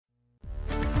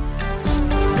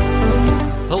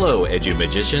Hello,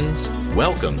 EduMagicians.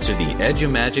 Welcome to the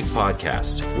EduMagic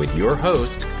podcast with your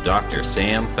host, Dr.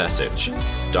 Sam Fessich.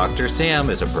 Dr. Sam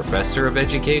is a professor of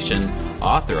education,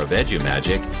 author of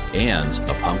EduMagic, and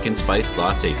a pumpkin spice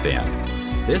latte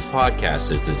fan. This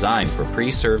podcast is designed for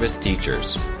pre-service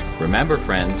teachers. Remember,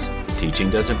 friends, teaching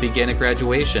doesn't begin at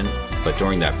graduation, but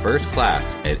during that first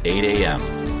class at 8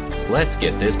 a.m. Let's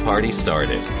get this party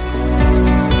started.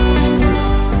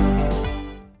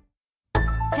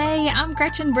 Hey, I'm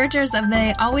Gretchen Bridgers of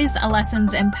the Always a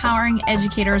Lessons Empowering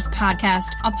Educators podcast,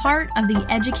 a part of the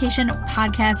Education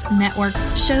Podcast Network.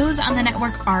 Shows on the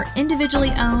network are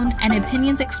individually owned and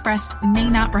opinions expressed may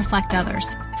not reflect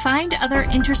others. Find other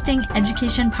interesting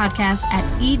education podcasts at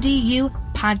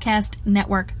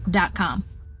edupodcastnetwork.com.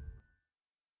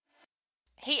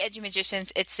 Hey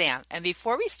EduMagicians, it's Sam, and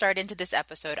before we start into this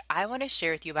episode, I want to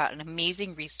share with you about an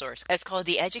amazing resource. It's called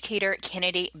the Educator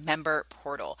Candidate Member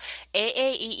Portal.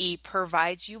 AAEE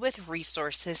provides you with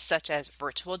resources such as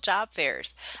virtual job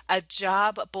fairs, a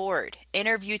job board,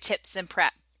 interview tips and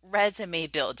prep, resume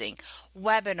building,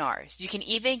 webinars. You can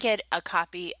even get a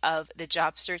copy of the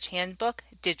Job Search Handbook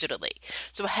digitally.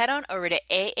 So head on over to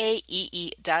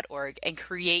aaee.org and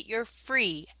create your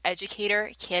free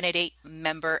Educator Candidate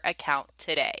Member account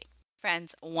today. Friends,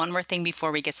 one more thing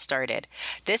before we get started.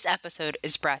 This episode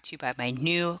is brought to you by my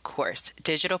new course,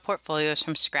 Digital Portfolios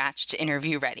from Scratch to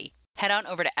Interview Ready. Head on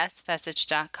over to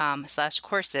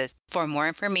sfessich.com/courses for more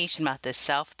information about this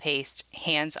self-paced,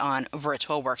 hands-on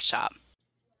virtual workshop.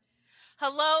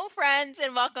 Hello, friends,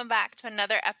 and welcome back to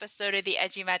another episode of the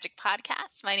EduMagic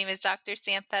podcast. My name is Dr.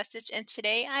 Sam Fessich, and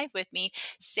today I have with me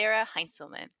Sara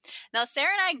Heintzelman. Now,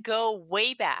 Sara and I go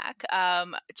way back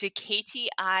to KTI,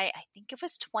 I think it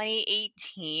was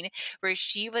 2018, where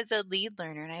she was a lead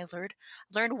learner, and I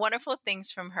learned wonderful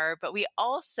things from her. But we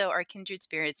also are kindred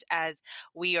spirits, as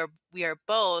we are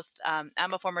both. I'm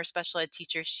a former special ed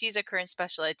teacher. She's a current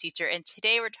special ed teacher, and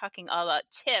today we're talking all about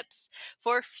tips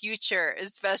for future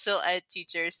special ed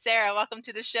teachers. Sara, welcome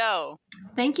to the show.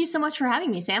 Thank you so much for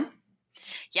having me, Sam.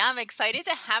 Yeah, I'm excited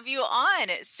to have you on.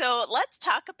 So let's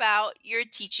talk about your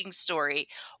teaching story.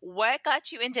 What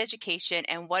got you into education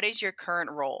and what is your current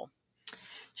role?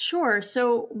 Sure.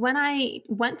 So when I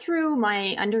went through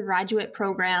my undergraduate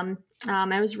program,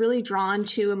 I was really drawn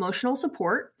to emotional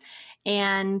support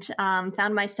and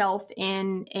found myself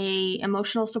in a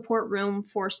emotional support room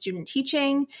for student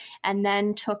teaching, and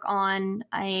then took on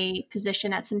a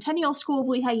position at Centennial School of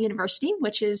Lehigh University,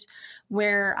 which is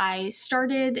where I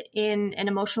started in an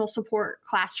emotional support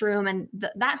classroom. And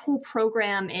that whole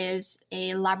program is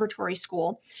a laboratory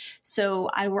school. So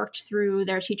I worked through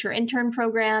their teacher intern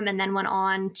program and then went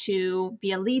on to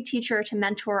be a lead teacher to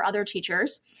mentor other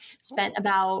teachers. Spent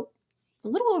about a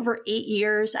little over 8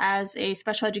 years as a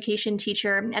special education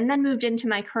teacher, and then moved into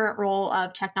my current role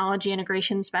of technology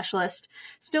integration specialist,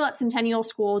 still at Centennial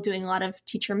School, doing a lot of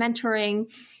teacher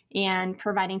mentoring and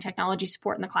providing technology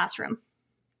support in the classroom.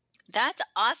 That's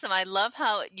awesome. I love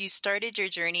how you started your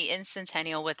journey in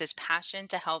Centennial with this passion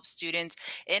to help students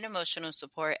in emotional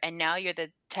support, and now you're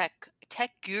the tech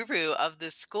guru of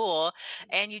the school,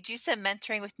 and you do some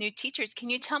mentoring with new teachers. Can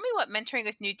you tell me what mentoring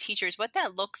with new teachers, what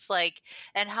that looks like,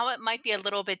 and how it might be a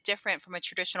little bit different from a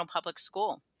traditional public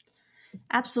school?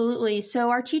 Absolutely. So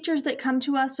our teachers that come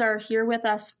to us are here with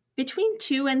us between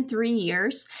 2 and 3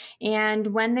 years. And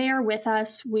when they are with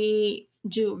us, we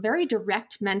do very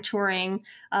direct mentoring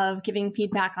of giving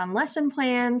feedback on lesson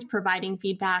plans, providing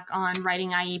feedback on writing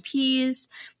IEPs.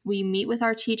 We meet with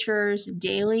our teachers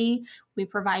daily. We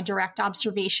provide direct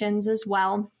observations as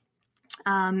well.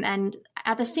 And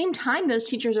at the same time, those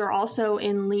teachers are also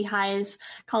in Lehigh's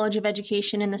College of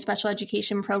Education in the special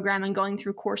education program and going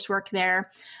through coursework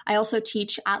there. I also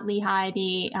teach at Lehigh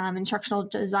the instructional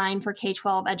design for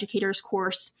K-12 educators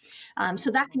course.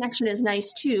 So that connection is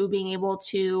nice too, being able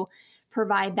to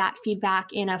provide that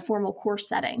feedback in a formal course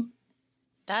setting.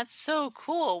 That's so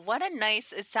cool.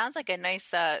 It sounds like a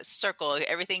nice circle.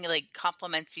 Everything like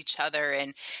complements each other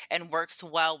and works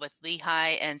well with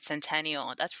Lehigh and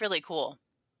Centennial. That's really cool.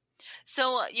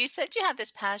 So you said you have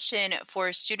this passion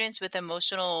for students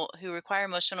who require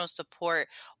emotional support.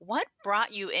 What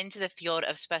brought you into the field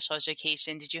of special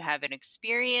education? Did you have an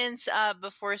experience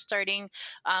before starting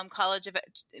a college of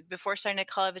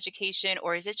education,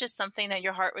 or is it just something that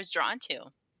your heart was drawn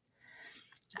to?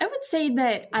 I would say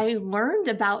that I learned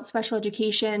about special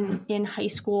education in high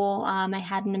school. I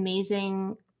had an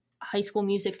amazing high school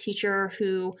music teacher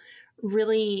who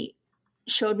really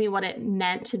showed me what it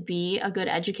meant to be a good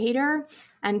educator.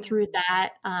 And through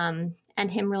that, and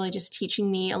him really just teaching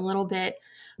me a little bit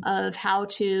of how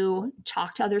to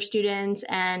talk to other students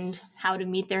and how to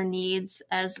meet their needs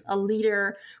as a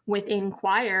leader within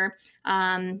choir,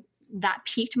 that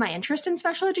piqued my interest in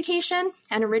special education.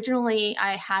 And originally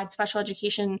I had special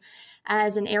education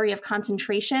as an area of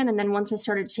concentration. And then once I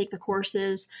started to take the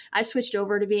courses, I switched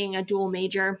over to being a dual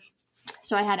major.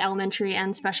 So I had elementary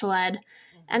and special ed.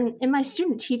 And in my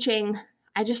student teaching,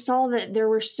 I just saw that there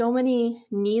were so many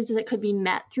needs that could be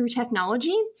met through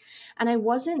technology. And I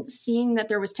wasn't seeing that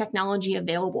there was technology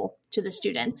available to the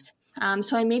students.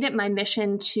 So I made it my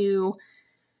mission to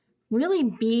really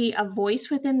be a voice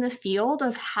within the field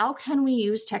of how can we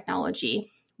use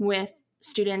technology with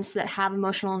students that have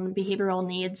emotional and behavioral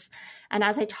needs. And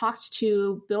as I talked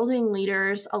to building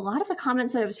leaders, a lot of the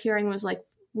comments that I was hearing was like,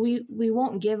 we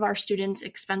won't give our students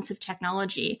expensive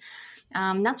technology.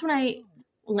 That's when I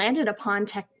landed upon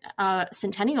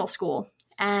Centennial School,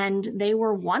 and they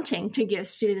were wanting to give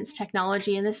students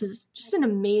technology. And this is just an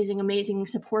amazing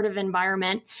supportive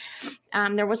environment.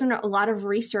 There wasn't a lot of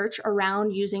research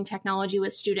around using technology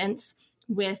with students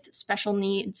with special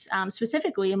needs,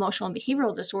 specifically emotional and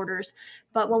behavioral disorders.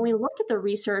 But when we looked at the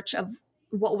research of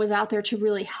what was out there to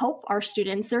really help our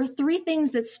students, there are three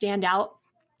things that stand out.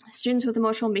 Students with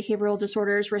emotional and behavioral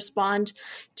disorders respond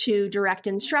to direct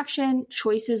instruction,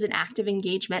 choices, and active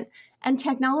engagement. And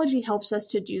technology helps us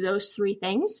to do those three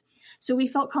things. So we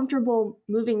felt comfortable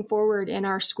moving forward in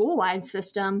our school-wide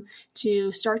system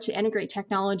to start to integrate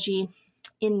technology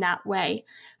in that way.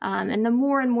 And the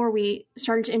more and more we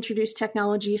started to introduce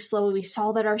technology, slowly we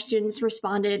saw that our students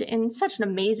responded in such an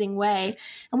amazing way.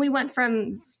 And we went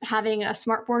from having a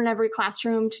smartboard in every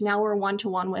classroom to now we're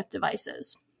one-to-one with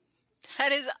devices.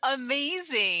 That is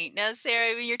amazing. Now,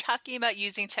 Sarah, when you're talking about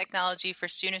using technology for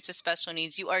students with special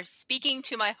needs, you are speaking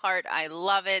to my heart. I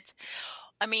love it.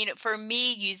 I mean, for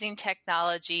me, using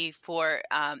technology for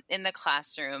in the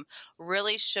classroom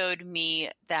really showed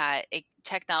me that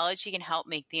technology can help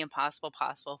make the impossible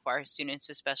possible for our students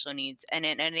with special needs, and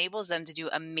it enables them to do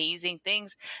amazing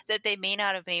things that they may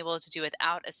not have been able to do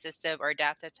without assistive or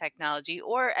adaptive technology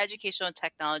or educational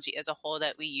technology as a whole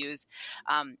that we use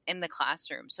in the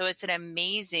classroom. So it's an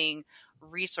amazing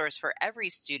resource for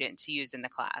every student to use in the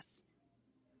class.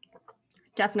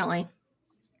 Definitely.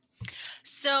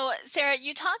 So, Sarah,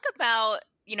 you talk about,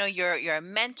 you're a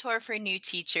mentor for new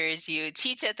teachers. You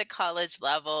teach at the college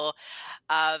level.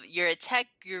 You're a tech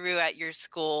guru at your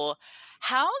school.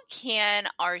 How can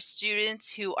our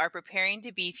students who are preparing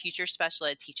to be future special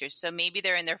ed teachers, so maybe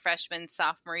they're in their freshman,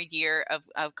 sophomore year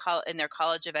in their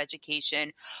college of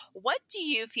education, what do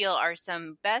you feel are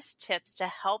some best tips to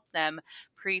help them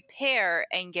prepare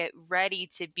and get ready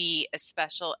to be a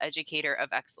special educator of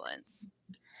excellence?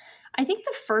 I think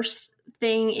the first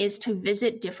thing is to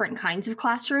visit different kinds of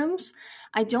classrooms.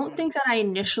 I don't think that I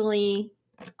initially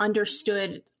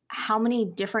understood how many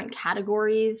different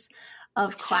categories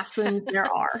of classrooms there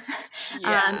are.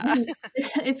 Yeah.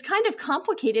 It's kind of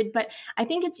complicated, but I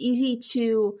think it's easy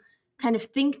to kind of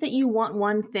think that you want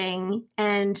one thing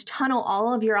and tunnel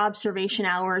all of your observation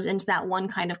hours into that one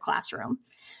kind of classroom.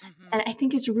 Mm-hmm. And I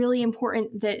think it's really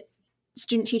important that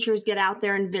student teachers get out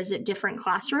there and visit different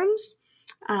classrooms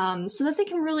so that they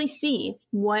can really see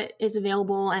what is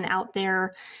available and out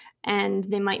there, and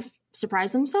they might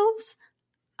surprise themselves.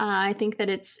 I think that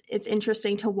it's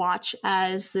interesting to watch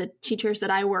as the teachers that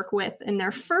I work with in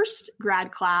their first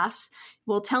grad class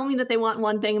will tell me that they want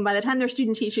one thing, and by the time they're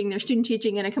student teaching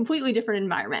in a completely different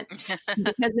environment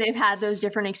because they've had those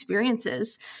different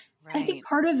experiences. Right. I think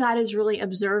part of that is really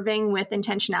observing with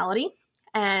intentionality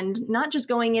and not just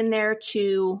going in there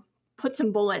to put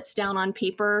some bullets down on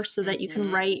paper so that you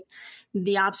can write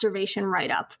the observation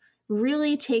write-up.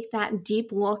 Really take that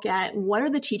deep look at what are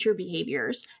the teacher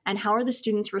behaviors and how are the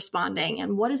students responding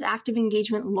and what does active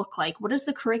engagement look like? What does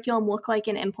the curriculum look like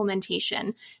in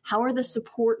implementation? How are the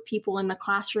support people in the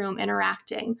classroom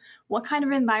interacting? What kind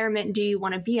of environment do you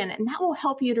want to be in? And that will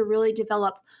help you to really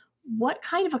develop what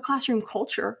kind of a classroom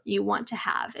culture you want to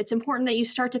have. It's important that you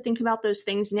start to think about those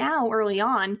things now early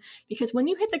on, because when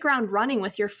you hit the ground running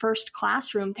with your first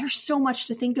classroom, there's so much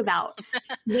to think about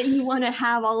that you want to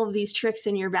have all of these tricks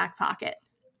in your back pocket.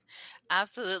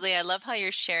 Absolutely. I love how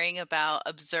you're sharing about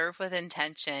observe with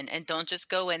intention and don't just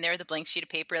go in there with a blank sheet of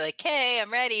paper like, hey,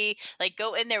 I'm ready. Like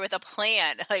go in there with a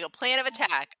plan, like a plan of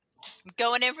attack. I'm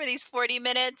going in for these 40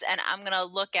 minutes and I'm going to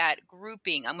look at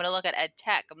grouping. I'm going to look at ed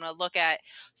tech. I'm going to look at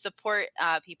support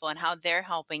people and how they're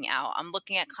helping out. I'm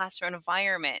looking at classroom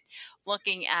environment,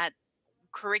 looking at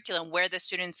curriculum, where the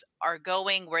students are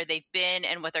going, where they've been,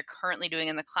 and what they're currently doing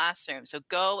in the classroom. So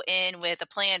go in with a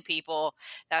plan, people.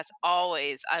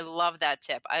 I love that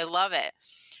tip. I love it.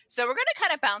 So we're going to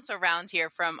kind of bounce around here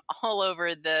from all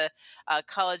over the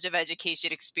College of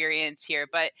Education experience here.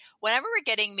 But whenever we're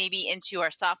getting maybe into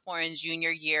our sophomore and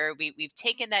junior year, we've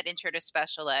taken that intro to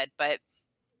special ed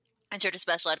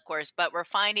course, but we're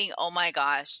finding, oh my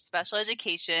gosh, special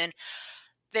education,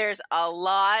 there's a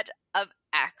lot of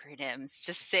acronyms,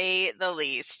 to say the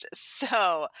least.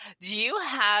 So do you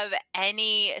have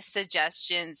any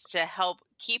suggestions to help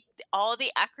keep all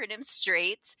the acronyms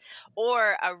straight,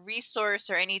 or a resource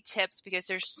or any tips? Because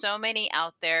there's so many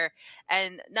out there,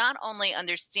 and not only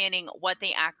understanding what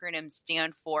the acronyms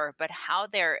stand for, but how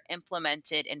they're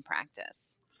implemented in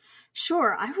practice.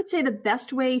 Sure. I would say the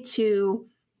best way to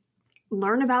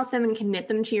learn about them and commit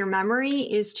them to your memory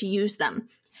is to use them.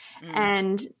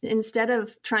 And instead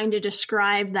of trying to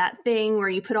describe that thing where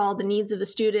you put all the needs of the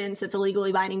students, that's a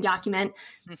legally binding document,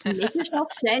 make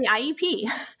yourself say IEP.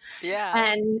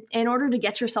 Yeah. And in order to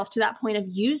get yourself to that point of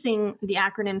using the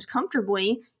acronyms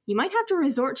comfortably, you might have to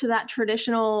resort to that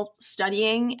traditional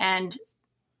studying and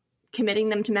committing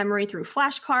them to memory through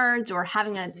flashcards or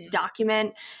having a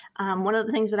document. One of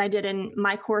the things that I did in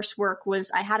my coursework was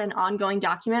I had an ongoing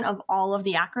document of all of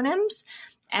the acronyms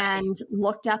and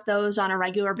looked at those on a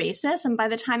regular basis. And by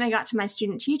the time I got to my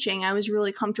student teaching, I was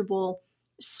really comfortable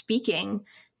speaking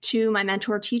to my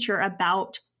mentor teacher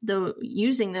about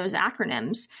using those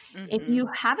acronyms. If you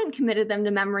haven't committed them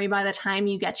to memory by the time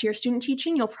you get to your student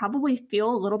teaching, you'll probably feel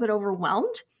a little bit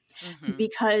overwhelmed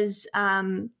because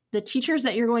the teachers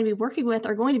that you're going to be working with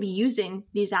are going to be using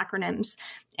these acronyms,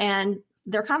 and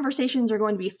their conversations are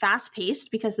going to be fast-paced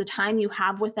because the time you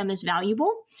have with them is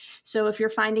valuable. So if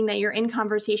you're finding that you're in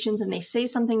conversations and they say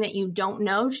something that you don't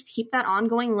know, just keep that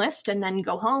ongoing list and then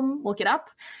go home, look it up.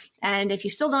 And if you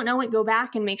still don't know it, go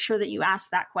back and make sure that you ask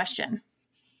that question.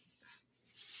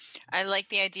 I like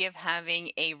the idea of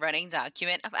having a running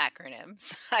document of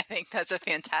acronyms. I think that's a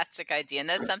fantastic idea. And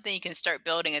that's something you can start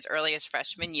building as early as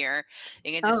freshman year.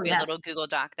 It can just be a little Google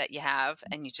Doc that you have,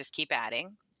 and you just keep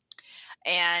adding.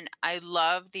 And I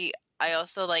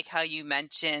also like how you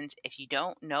mentioned, if you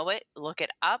don't know it, look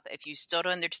it up. If you still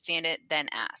don't understand it, then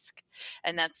ask.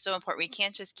 And that's so important. We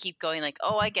can't just keep going like,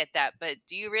 oh, I get that. But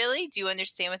do you really? Do you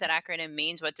understand what that acronym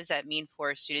means? What does that mean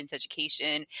for students'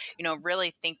 education?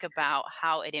 Really think about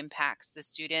how it impacts the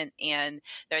student and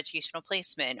their educational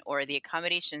placement or the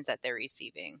accommodations that they're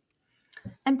receiving.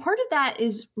 And part of that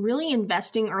is really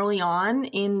investing early on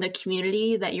in the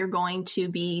community that you're going to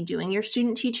be doing your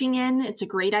student teaching in. It's a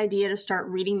great idea to start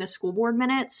reading the school board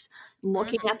minutes,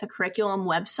 looking at the curriculum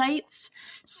websites,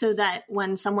 so that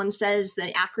when someone says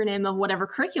the acronym of whatever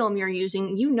curriculum you're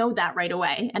using, you know that right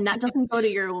away. And that doesn't go to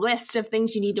your list of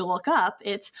things you need to look up.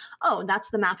 It's, oh, that's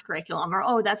the math curriculum, or,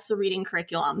 oh, that's the reading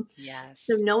curriculum. Yes.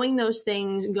 So knowing those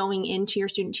things going into your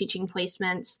student teaching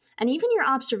placements and even your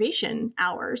observation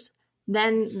hours,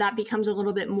 then that becomes a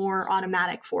little bit more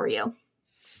automatic for you.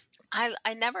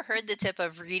 I never heard the tip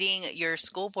of reading your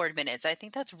school board minutes. I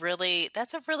think that's a really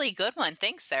good one.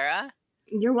 Thanks, Sarah.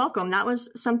 You're welcome. That was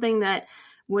something that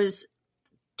was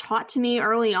taught to me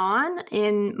early on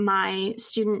in my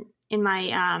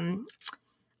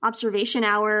observation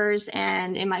hours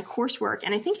and in my coursework.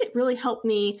 And I think it really helped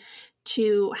me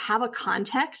to have a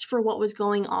context for what was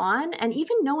going on, and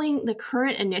even knowing the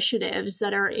current initiatives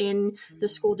that are in the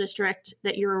school district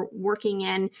that you're working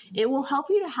in, it will help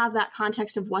you to have that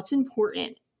context of what's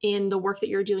important in the work that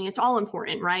you're doing. It's all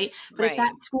important, right? But if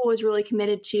that school is really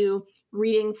committed to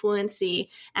reading fluency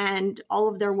and all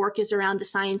of their work is around the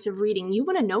science of reading, you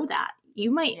want to know that. You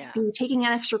might be taking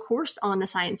an extra course on the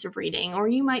science of reading, or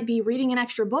you might be reading an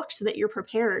extra book so that you're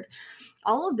prepared.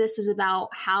 All of this is about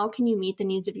how can you meet the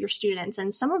needs of your students,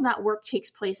 and some of that work takes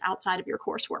place outside of your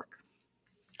coursework.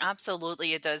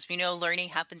 Absolutely, it does. We know learning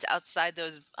happens outside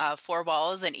those four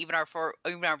walls, and even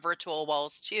our virtual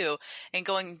walls too, and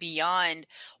going beyond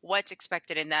what's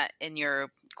expected in your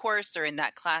course or in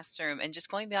that classroom, and just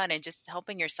going beyond and just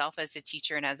helping yourself as a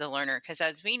teacher and as a learner. Because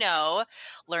as we know,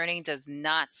 learning does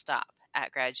not stop at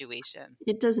graduation.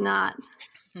 It does not.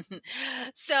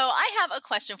 So I have a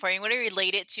question for you. I'm going to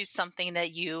relate it to something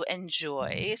that you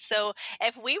enjoy. So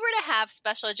if we were to have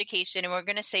special education and we're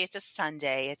going to say it's a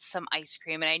Sunday, it's some ice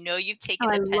cream. And I know you've taken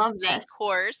the Penn State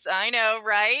course. I know,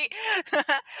 right?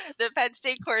 The Penn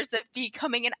State course of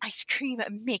becoming an ice cream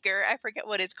maker. I forget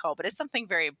what it's called, but it's something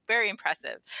very, very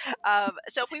impressive.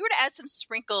 So if we were to add some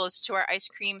sprinkles to our ice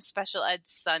cream special ed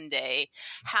Sunday,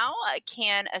 how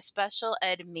can a special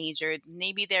ed major,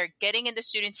 maybe they're getting into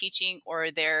student teaching or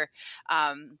they're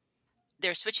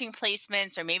they're switching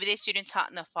placements, or maybe they student taught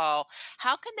in the fall,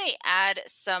 how can they add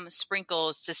some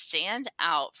sprinkles to stand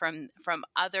out from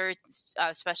other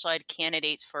special ed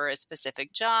candidates for a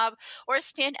specific job, or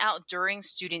stand out during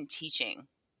student teaching?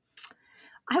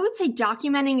 I would say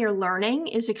documenting your learning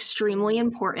is extremely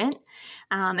important.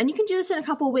 And you can do this in a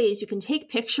couple of ways. You can take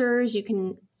pictures, you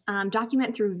can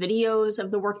document through videos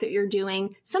of the work that you're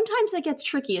doing. Sometimes that gets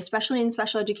tricky, especially in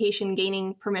special education,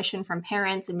 gaining permission from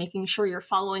parents and making sure you're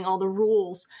following all the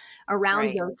rules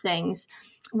around those things.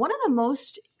 One of the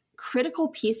most critical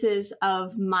pieces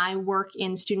of my work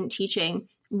in student teaching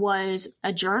was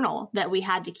a journal that we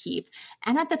had to keep.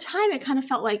 And at the time, it kind of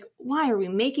felt like, why are we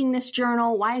making this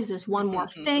journal? Why is this one more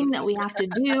thing that we have to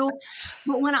do?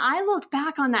 But when I look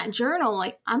back on that journal,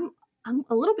 like I'm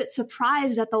a little bit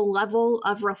surprised at the level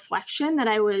of reflection that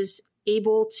I was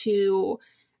able to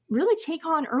really take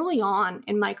on early on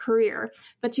in my career,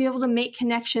 but to be able to make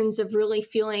connections of really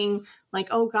feeling like,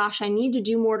 oh gosh, I need to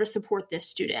do more to support this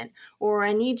student, or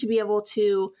I need to be able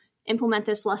to implement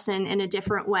this lesson in a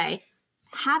different way.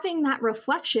 Having that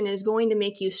reflection is going to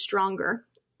make you stronger.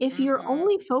 If you're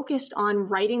only focused on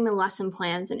writing the lesson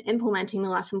plans and implementing the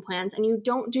lesson plans, and you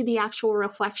don't do the actual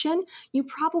reflection, you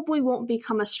probably won't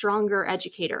become a stronger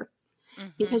educator,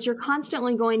 because you're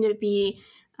constantly going to be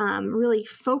really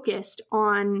focused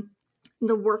on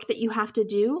the work that you have to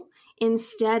do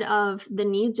instead of the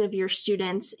needs of your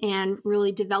students and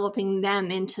really developing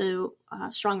them into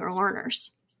stronger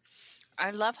learners. I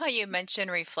love how you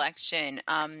mention reflection.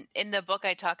 In the book,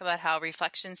 I talk about how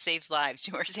reflection saves lives,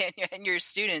 yours and your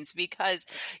students, because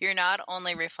you're not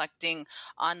only reflecting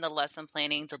on the lesson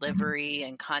planning, delivery,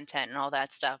 and content and all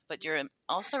that stuff, but you're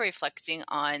also reflecting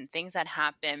on things that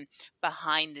happen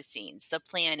behind the scenes, the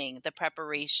planning, the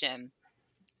preparation,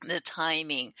 the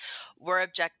timing, were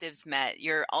objectives met.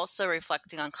 You're also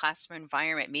reflecting on classroom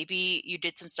environment. Maybe you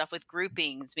did some stuff with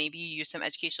groupings. Maybe you use some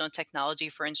educational technology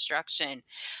for instruction.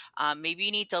 Maybe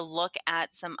you need to look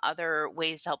at some other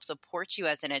ways to help support you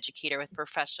as an educator with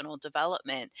professional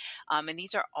development. And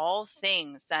these are all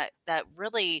things that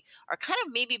really are kind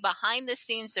of maybe behind the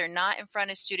scenes. They're not in front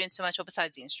of students so much, well,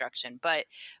 besides the instruction. But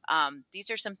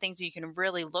these are some things that you can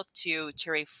really look to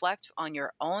reflect on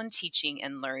your own teaching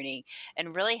and learning,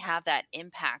 and really have that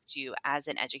impact you as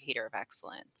an educator of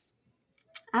excellence.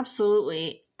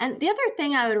 Absolutely. And the other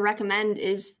thing I would recommend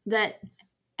is that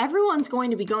everyone's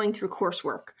going to be going through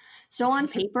coursework. So on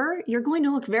paper, you're going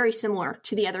to look very similar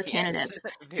to the other candidates.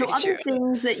 So other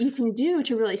things that you can do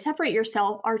to really separate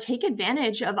yourself are take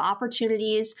advantage of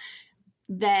opportunities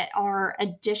that are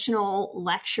additional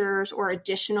lectures or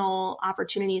additional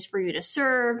opportunities for you to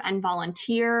serve and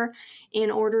volunteer in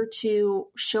order to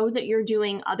show that you're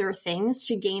doing other things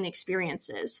to gain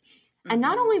experiences. And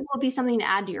not only will it be something to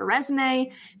add to your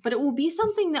resume, but it will be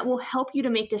something that will help you to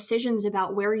make decisions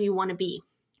about where you want to be.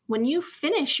 When you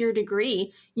finish your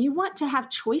degree, you want to have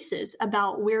choices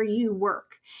about where you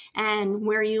work and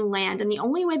where you land. And the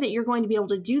only way that you're going to be able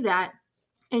to do that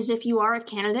is if you are a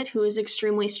candidate who is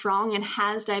extremely strong and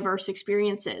has diverse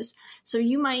experiences. So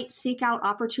you might seek out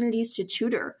opportunities to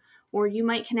tutor, or you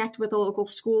might connect with a local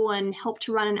school and help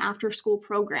to run an after-school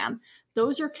program.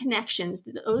 Those are connections.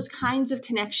 Those kinds of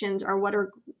connections are what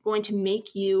are going to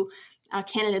make you a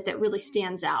candidate that really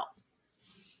stands out.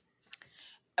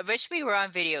 I wish we were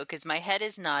on video, because my head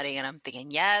is nodding and I'm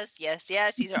thinking, yes, yes,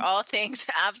 yes. These are all things.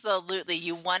 Absolutely.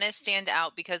 You want to stand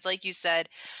out because, like you said,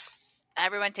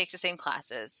 everyone takes the same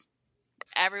classes.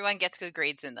 Everyone gets good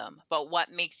grades in them. But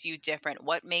what makes you different?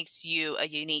 What makes you a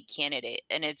unique candidate?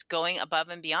 And it's going above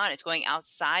and beyond. It's going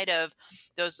outside of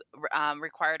those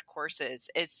required courses.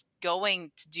 It's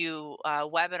going to do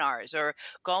webinars, or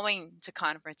going to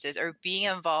conferences, or being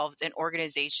involved in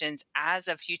organizations as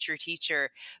a future teacher,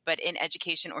 but in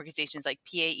education organizations like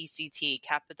PAECT,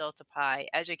 Kappa Delta Pi,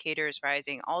 Educators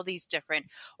Rising, all these different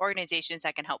organizations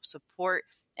that can help support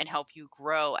and help you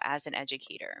grow as an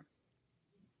educator.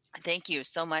 Thank you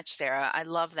so much, Sarah. I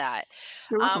love that.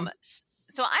 You're welcome.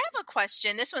 So I have a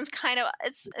question. This one's kind of,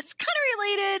 it's kind of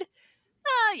related.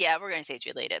 Yeah, we're going to say it's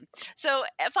related. So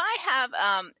if I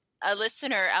have a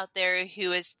listener out there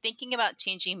who is thinking about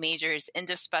changing majors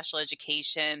into special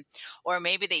education, or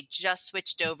maybe they just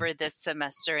switched over this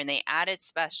semester and they added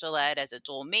special ed as a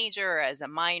dual major or as a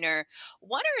minor,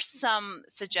 what are some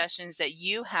suggestions that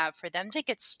you have for them to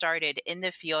get started in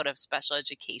the field of special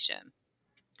education?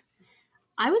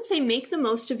 I would say make the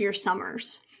most of your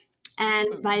summers.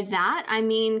 And by that, I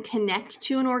mean connect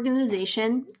to an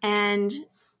organization and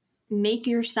make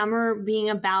your summer being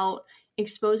about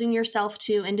exposing yourself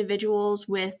to individuals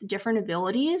with different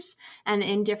abilities and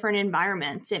in different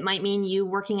environments. It might mean you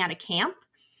working at a camp.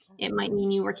 It might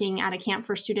mean you working at a camp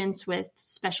for students with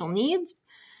special needs,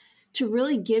 to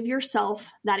really give yourself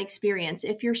that experience.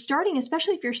 If you're starting,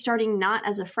 especially if you're starting not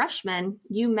as a freshman,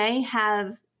 you may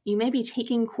be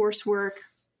taking coursework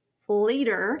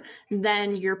later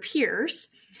than your peers.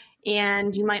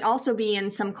 And you might also be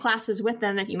in some classes with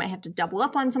them, if you might have to double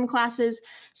up on some classes.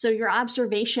 So your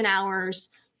observation hours,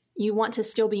 you want to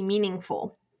still be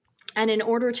meaningful. And in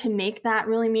order to make that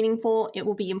really meaningful, it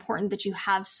will be important that you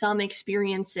have some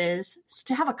experiences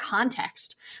to have a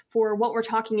context for what we're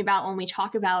talking about when we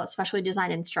talk about specially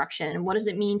designed instruction. And what does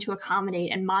it mean to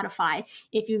accommodate and modify?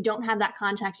 If you don't have that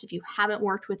context, if you haven't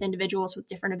worked with individuals with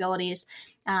different abilities,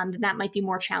 then that might be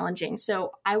more challenging.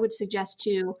 So I would suggest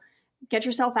to get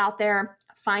yourself out there,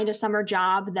 find a summer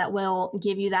job that will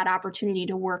give you that opportunity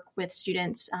to work with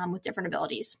students with different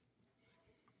abilities.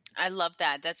 I love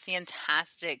that. That's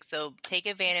fantastic. So take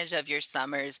advantage of your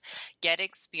summers, get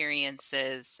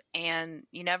experiences, and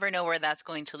you never know where that's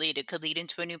going to lead. It could lead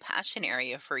into a new passion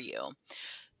area for you.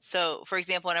 So, for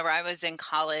example, whenever I was in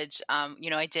college,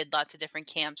 I did lots of different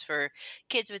camps for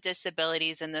kids with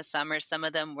disabilities in the summer. Some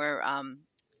of them were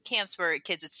camps where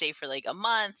kids would stay for like a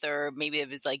month, or maybe it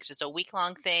was like just a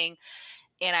week-long thing.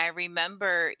 And I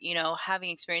remember,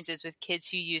 having experiences with kids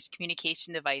who used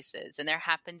communication devices. And there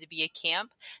happened to be a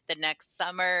camp the next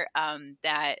summer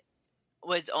that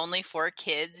was only for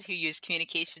kids who used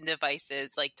communication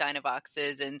devices like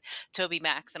Dynavoxes and Toby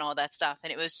Macs and all that stuff.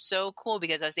 And it was so cool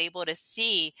because I was able to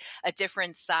see a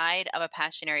different side of a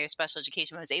passion area of special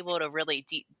education. I was able to really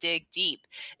dig deep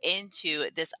into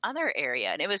this other area.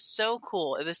 And it was so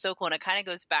cool. It was so cool. And it kind of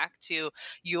goes back to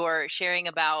your sharing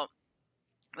about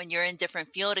when you're in different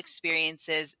field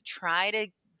experiences, try to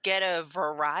get a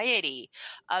variety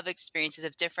of experiences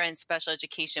of different special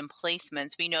education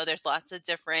placements. We know there's lots of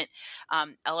different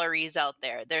LREs out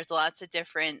there. There's lots of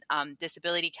different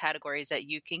disability categories that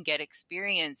you can get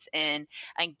experience in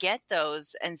and get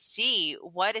those and see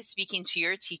what is speaking to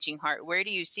your teaching heart. Where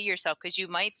do you see yourself? Because you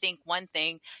might think one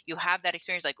thing, you have that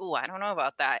experience like, oh, I don't know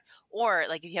about that. Or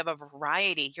like if you have a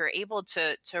variety, you're able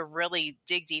to really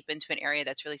dig deep into an area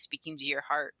that's really speaking to your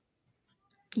heart.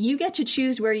 You get to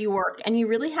choose where you work, and you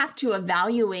really have to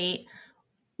evaluate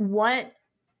what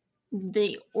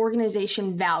the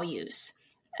organization values.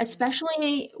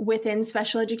 Especially within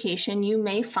special education, you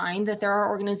may find that there are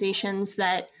organizations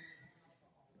that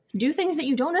do things that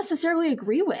you don't necessarily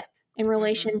agree with in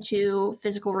relation to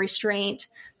physical restraint,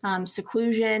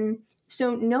 seclusion.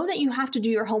 So know that you have to do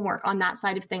your homework on that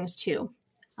side of things too.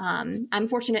 I'm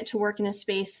fortunate to work in a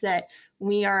space that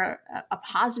we are a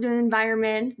positive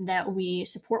environment, that we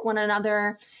support one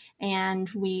another, and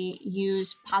we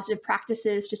use positive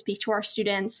practices to speak to our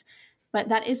students, but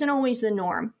that isn't always the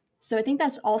norm. So I think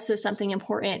that's also something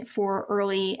important for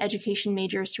early education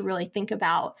majors to really think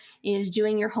about, is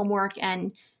doing your homework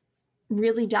and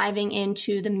really diving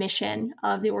into the mission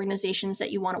of the organizations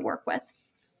that you want to work with.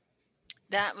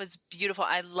 That was beautiful.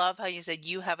 I love how you said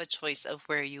you have a choice of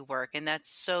where you work. And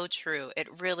that's so true.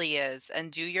 It really is.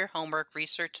 And do your homework,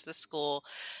 research the school.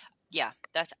 Yeah,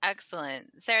 that's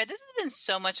excellent. Sara, this has been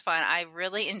so much fun. I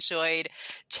really enjoyed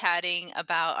chatting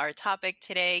about our topic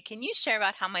today. Can you share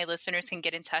about how my listeners can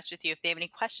get in touch with you if they have any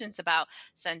questions about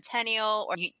Centennial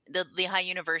or the Lehigh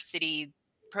University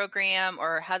program,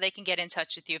 or how they can get in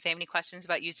touch with you if they have any questions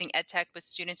about using EdTech with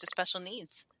students with special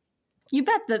needs? You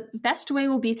bet. The best way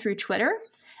will be through Twitter.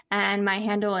 And my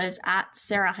handle is at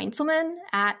Sara Heintzelman,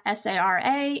 at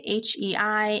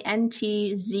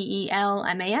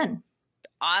SaraHeintzelman.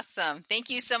 Awesome. Thank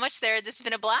you so much, Sara. This has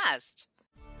been a blast.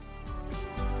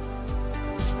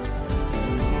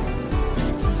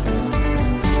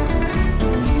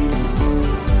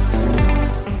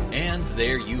 And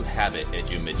there you have it,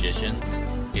 EduMagicians.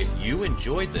 If you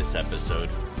enjoyed this episode,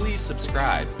 please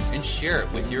subscribe and share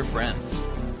it with your friends.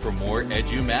 For more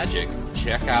EduMagic,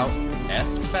 check out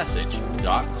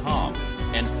sfessage.com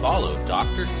and follow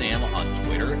Dr. Sam on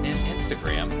Twitter and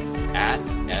Instagram at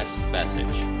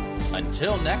sfessage.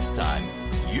 Until next time,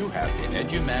 you have the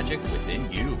EduMagic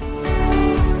within you.